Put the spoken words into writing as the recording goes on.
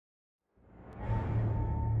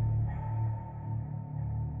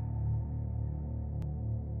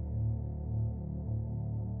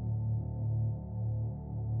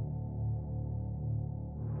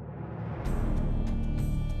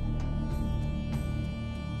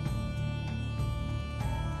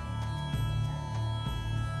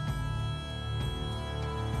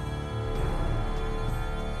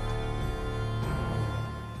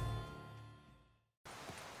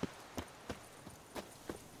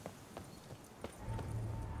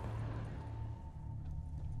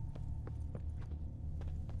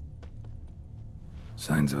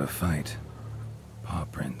Signs of a fight. Paw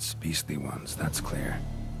prints, beastly ones, that's clear.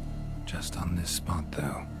 Just on this spot,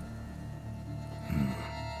 though.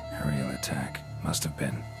 Aerial attack. Must have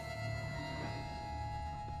been.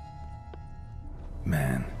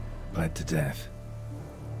 Man, bled to death.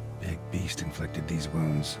 Big beast inflicted these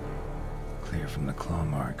wounds. Clear from the claw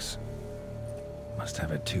marks. Must have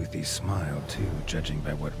a toothy smile, too, judging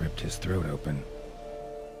by what ripped his throat open.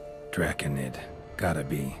 Draconid. Gotta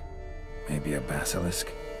be. Maybe a basilisk?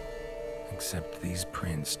 Except these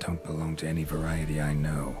prints don't belong to any variety I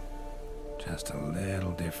know. Just a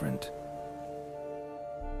little different.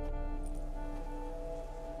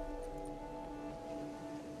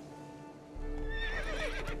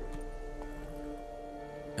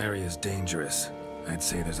 Area's dangerous. I'd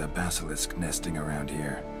say there's a basilisk nesting around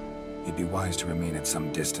here. You'd be wise to remain at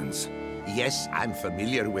some distance. Yes, I'm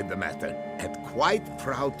familiar with the matter, and quite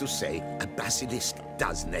proud to say a basilisk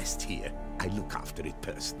does nest here. I look after it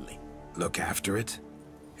personally. Look after it?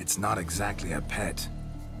 It's not exactly a pet.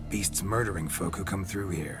 Beasts murdering folk who come through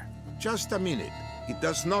here. Just a minute. It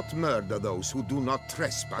does not murder those who do not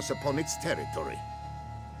trespass upon its territory.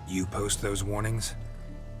 You post those warnings?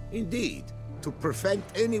 Indeed, to prevent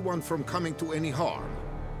anyone from coming to any harm.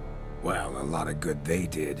 Well, a lot of good they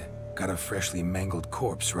did. Got a freshly mangled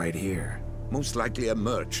corpse right here. Most likely a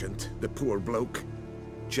merchant, the poor bloke.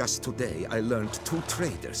 Just today, I learned 2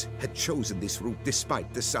 traders had chosen this route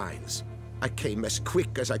despite the signs. I came as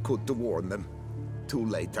quick as I could to warn them. Too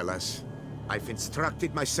late, alas. I've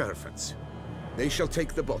instructed my servants. They shall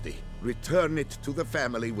take the body, return it to the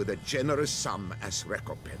family with a generous sum as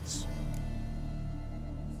recompense.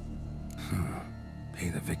 Pay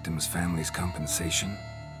the victim's family's compensation?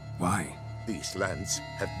 Why? These lands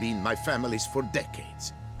have been my family's for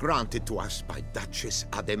decades, granted to us by Duchess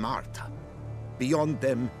Ademarta. Beyond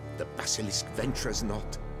them, the basilisk ventures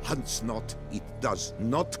not, hunts not, it does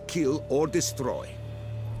not kill or destroy.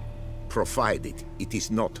 Provided it is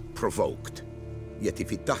not provoked. Yet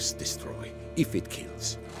if it does destroy, if it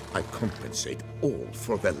kills, I compensate all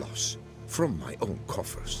for the loss, from my own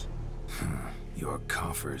coffers. Your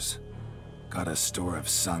coffers. Got a store of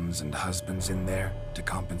sons and husbands in there to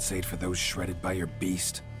compensate for those shredded by your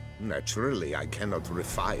beast? Naturally, I cannot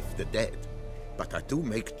revive the dead, but I do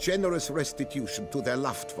make generous restitution to their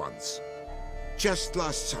loved ones. Just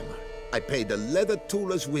last summer, I paid a leather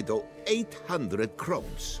tooler's widow 800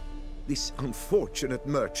 crowns. This unfortunate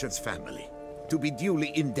merchant's family, to be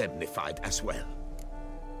duly indemnified as well.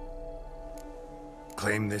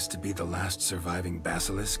 Claim this to be the last surviving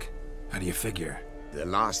basilisk? How do you figure? The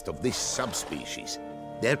last of this subspecies.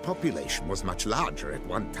 Their population was much larger at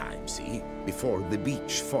one time, see? Before the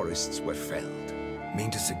beech forests were felled. Mean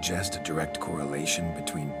to suggest a direct correlation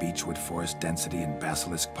between beechwood forest density and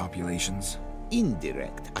basilisk populations?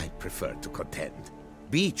 Indirect, I prefer to contend.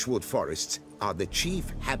 Beechwood forests are the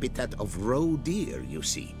chief habitat of roe deer, you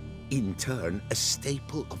see. In turn, a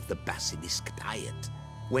staple of the basilisk diet.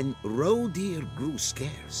 When roe deer grew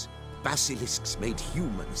scarce, basilisks made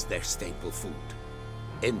humans their staple food.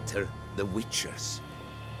 Enter the witchers.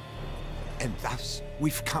 And thus,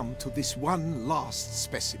 we've come to this one last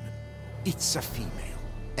specimen. It's a female.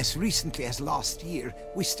 As recently as last year,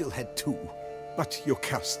 we still had 2. But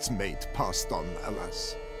Jocast's mate passed on,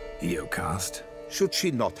 alas. Jocast? Should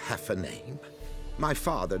she not have a name? My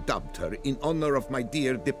father dubbed her in honor of my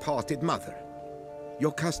dear departed mother.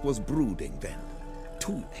 Jocast was brooding then.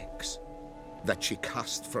 2 eggs. That she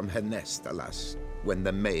cast from her nest, alas, when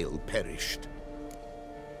the male perished.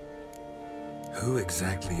 Who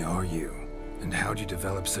exactly are you? And how'd you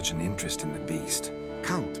develop such an interest in the beast?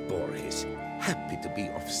 Count Borges, happy to be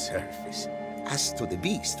of service. As to the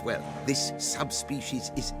beast, well, this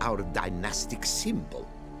subspecies is our dynastic symbol.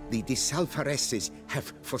 The de Salfareses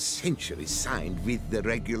have for centuries signed with the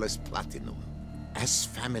Regulus Platinum. As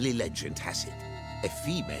family legend has it, a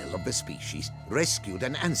female of the species rescued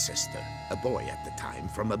an ancestor, a boy at the time,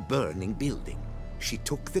 from a burning building. She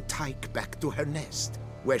took the tyke back to her nest,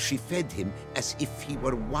 where she fed him as if he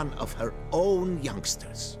were one of her own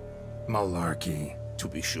youngsters. Malarkey. To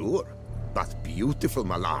be sure, but beautiful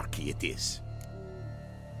malarkey it is.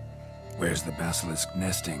 Where's the basilisk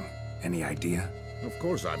nesting? Any idea? Of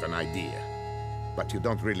course I've an idea, but you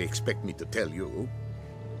don't really expect me to tell you.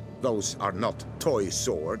 Those are not toy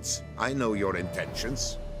swords. I know your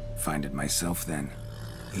intentions. Find it myself then.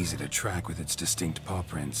 Easy to track with its distinct paw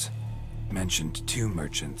prints. Mentioned 2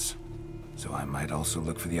 merchants, so I might also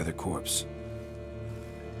look for the other corpse.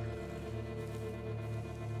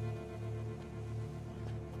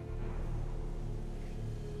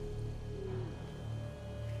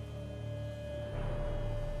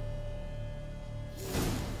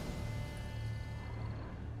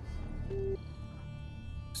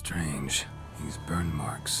 These burn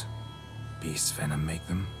marks. Beast's venom make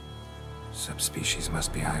them? Subspecies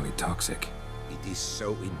must be highly toxic. It is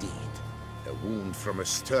so indeed. A wound from a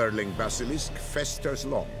sterling basilisk festers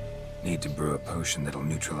long. Need to brew a potion that'll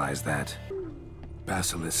neutralize that.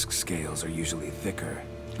 Basilisk scales are usually thicker,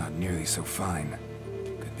 not nearly so fine.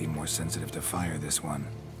 Could be more sensitive to fire, this one.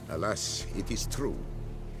 Alas, it is true.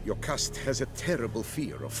 Your caste has a terrible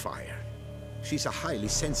fear of fire. She's a highly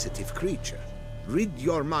sensitive creature. Rid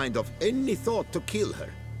your mind of any thought to kill her.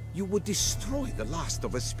 You would destroy the last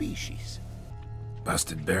of a species.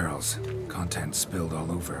 Busted barrels. Contents spilled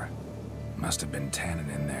all over. Must have been tannin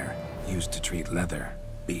in there. Used to treat leather.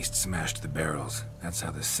 Beast smashed the barrels. That's how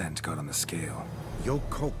the scent got on the scale. Your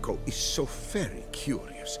Coco is so very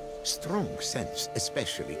curious. Strong scents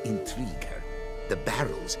especially intrigue her. The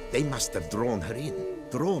barrels, they must have drawn her in.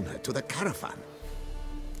 Drawn her to the caravan.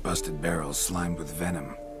 Busted barrels slimed with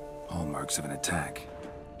venom. Hallmarks of an attack.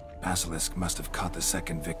 Basilisk must have caught the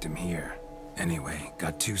second victim here. Anyway,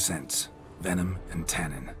 got 2 scents. Venom and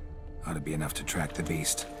tannin. Ought to be enough to track the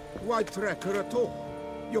beast. Why track her at all?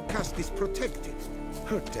 Your caste is protected.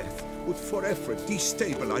 Her death would forever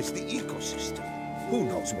destabilize the ecosystem. Who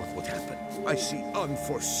knows what would happen? I see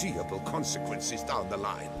unforeseeable consequences down the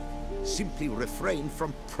line. Simply refrain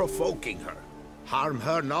from provoking her. Harm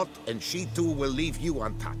her not, and she too will leave you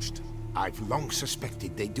untouched. I've long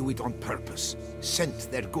suspected they do it on purpose.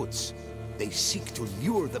 Scent their goods. They seek to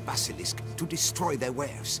lure the basilisk to destroy their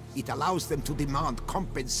wares. It allows them to demand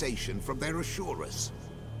compensation from their assurers.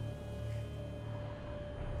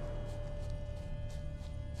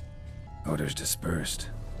 Odors dispersed.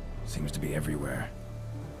 Seems to be everywhere.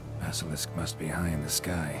 Basilisk must be high in the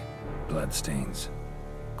sky. Blood stains.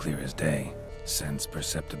 Clear as day. Scents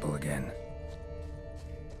perceptible again.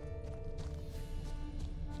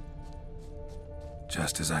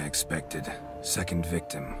 Just as I expected. Second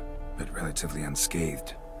victim, but relatively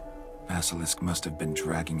unscathed. Basilisk must have been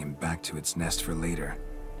dragging him back to its nest for later.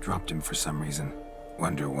 Dropped him for some reason.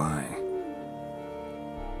 Wonder why.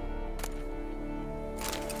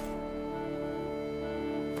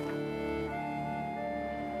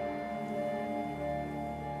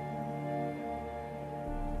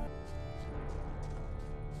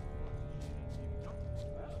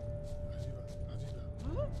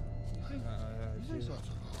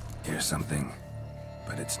 Hear something,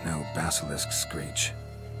 but it's no basilisk screech.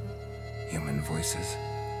 Human voices?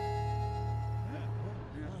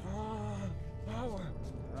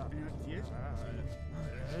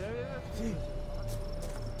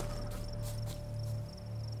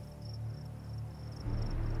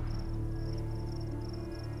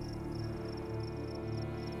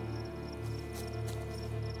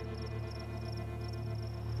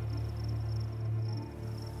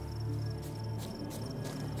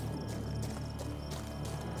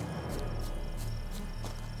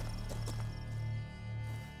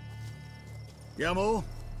 Yamo,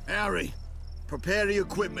 Harry, prepare the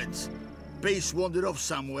equipment. Beast wandered off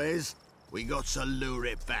somewheres. We got to lure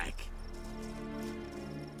it back.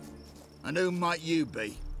 And who might you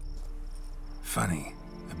be? Funny.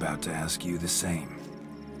 About to ask you the same.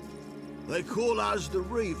 They call us the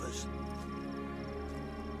reavers.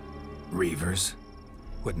 Reavers?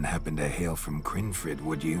 Wouldn't happen to hail from Crinfrid,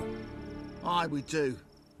 would you? Aye, we do.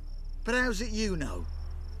 But how's it you know?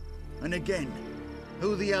 And again,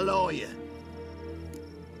 who the hell are you?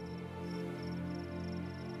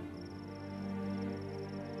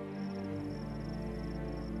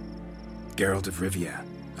 Geralt of Rivia.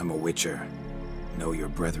 I'm a witcher. Know your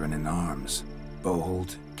brethren in arms.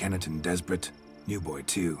 Bohold, Kenneton Desperate, New Boy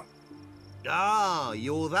too. Ah,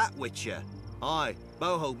 you're that witcher. Aye,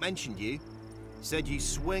 Boho mentioned you. Said you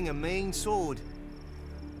swing a mean sword.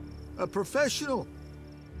 A professional.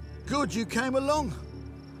 Good you came along.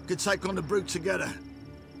 Could take on the brute together.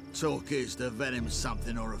 Talk is the venom's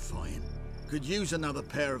something horrifying. Could use another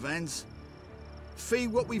pair of hands. Fee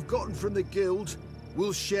what we've gotten from the guild.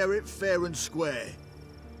 We'll share it fair and square.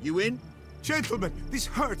 You in? Gentlemen, this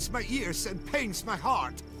hurts my ears and pains my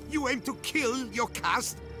heart. You aim to kill your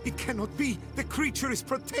caste? It cannot be. The creature is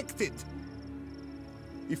protected.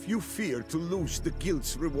 If you fear to lose the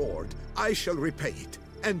guild's reward, I shall repay it,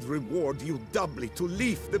 and reward you doubly to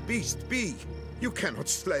leave the beast be. You cannot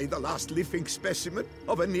slay the last living specimen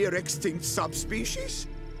of a near-extinct subspecies.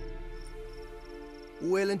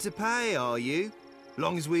 Willing to pay, are you?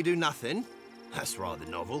 Long as we do nothing? That's rather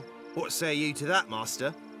novel. What say you to that,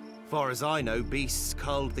 Master? Far as I know, beasts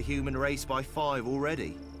culled the human race by 5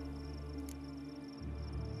 already.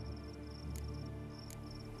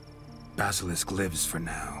 Basilisk lives for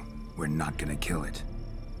now. We're not gonna kill it.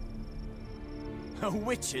 A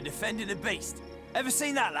witcher defending a beast. Ever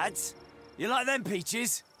seen that, lads? You like them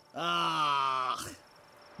peaches? Ah,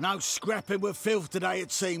 no scrapping with filth today,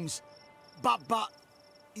 it seems. But,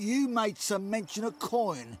 you made some mention of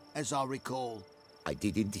coin, as I recall. I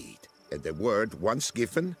did indeed. And the word once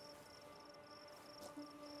given...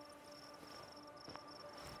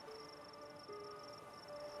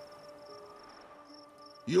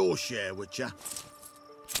 Your share, Witcher.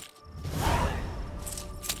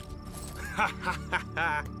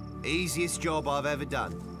 Easiest job I've ever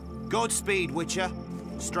done. Godspeed, Witcher.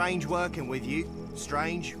 Strange working with you.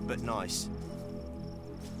 Strange, but nice.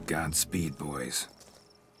 Godspeed, boys.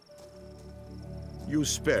 You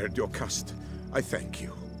spared your cust. I thank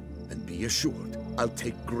you. And be assured, I'll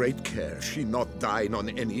take great care she not dine on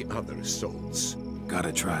any other souls.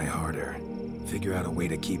 Gotta try harder. Figure out a way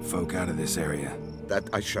to keep folk out of this area. That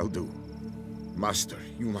I shall do. Master,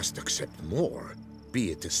 you must accept more,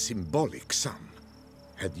 be it a symbolic sum.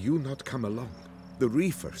 Had you not come along, the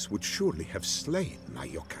reavers would surely have slain my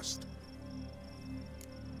Yokast.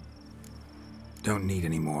 Don't need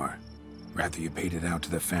any more. Rather you paid it out to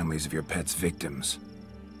the families of your pet's victims.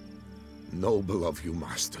 Noble of you,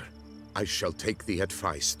 Master. I shall take the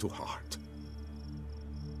advice to heart.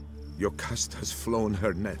 Yokast has flown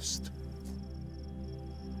her nest.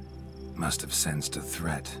 Must have sensed a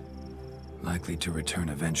threat. Likely to return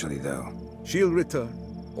eventually, though. She'll return.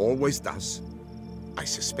 Always does. I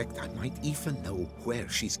suspect I might even know where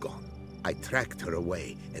she's gone. I tracked her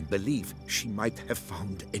away and believe she might have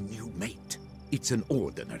found a new mate. It's an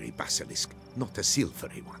ordinary basilisk, not a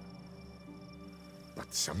silvery one.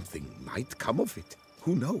 But something might come of it.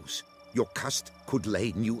 Who knows? Yokast could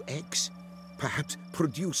lay new eggs. Perhaps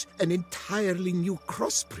produce an entirely new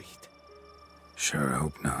crossbreed. Sure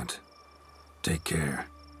hope not. Take care.